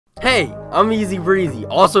Hey, I'm Easy Breezy,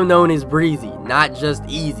 also known as Breezy, not just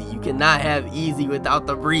Easy. You cannot have Easy without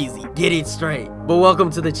the Breezy. Get it straight. But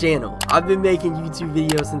welcome to the channel. I've been making YouTube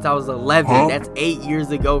videos since I was 11. That's 8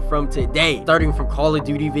 years ago from today. Starting from Call of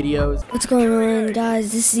Duty videos. What's going on,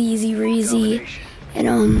 guys? This is Easy Breezy,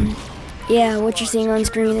 and yeah, what you're seeing on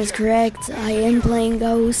screen is correct. I am playing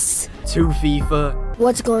Ghosts. To FIFA.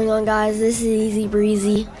 What's going on, guys? This is Easy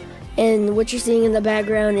Breezy, and what you're seeing in the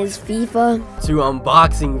background is FIFA. To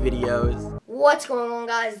unboxing videos. What's going on,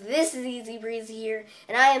 guys? This is Easy Breezy here,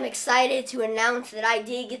 and I am excited to announce that I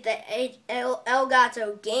did get the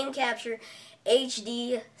Elgato Game Capture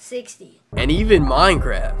HD 60. And even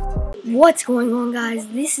Minecraft. What's going on, guys?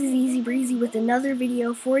 This is Easy Breezy with another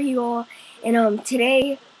video for you all, and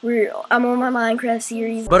today I'm on my Minecraft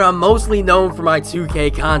series. But I'm mostly known for my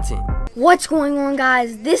 2K content. What's going on,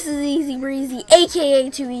 guys? This is Easy Breezy, aka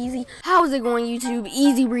Too Easy. How's it going, YouTube?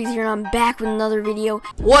 Easy Breezy here, and I'm back with another video.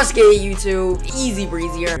 What's good, YouTube? Easy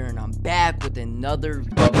Breezy here, and I'm back with another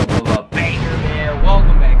banger, man.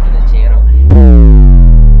 Welcome back to the channel.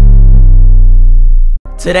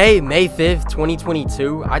 Today, May 5th,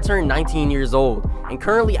 2022, I turned 19 years old, and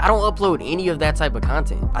currently I don't upload any of that type of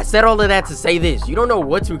content. I said all of that to say this: you don't know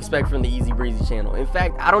what to expect from the Easy Breezy channel. In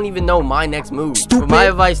fact, I don't even know my next move. But my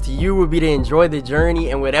advice to you would be to enjoy the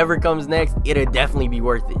journey, and whatever comes next, it'll definitely be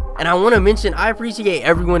worth it. And I want to mention, I appreciate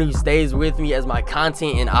everyone who stays with me as my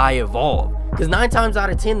content and I evolve. Because 9 times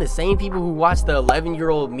out of 10, the same people who watch the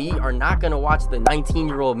 11-year-old me are not going to watch the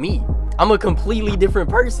 19-year-old me. I'm a completely different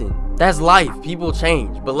person. That's life. People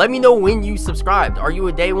change. But let me know when you subscribed. Are you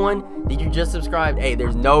a day one? Did you just subscribe? Hey,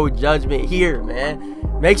 there's no judgment here,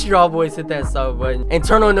 man. Make sure y'all boys hit that sub button and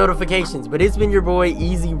turn on notifications. But it's been your boy,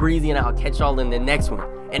 Easy Breezy, and I'll catch y'all in the next one.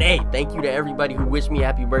 And hey, thank you to everybody who wished me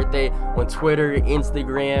happy birthday on Twitter,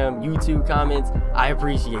 Instagram, YouTube comments. I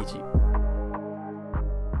appreciate you.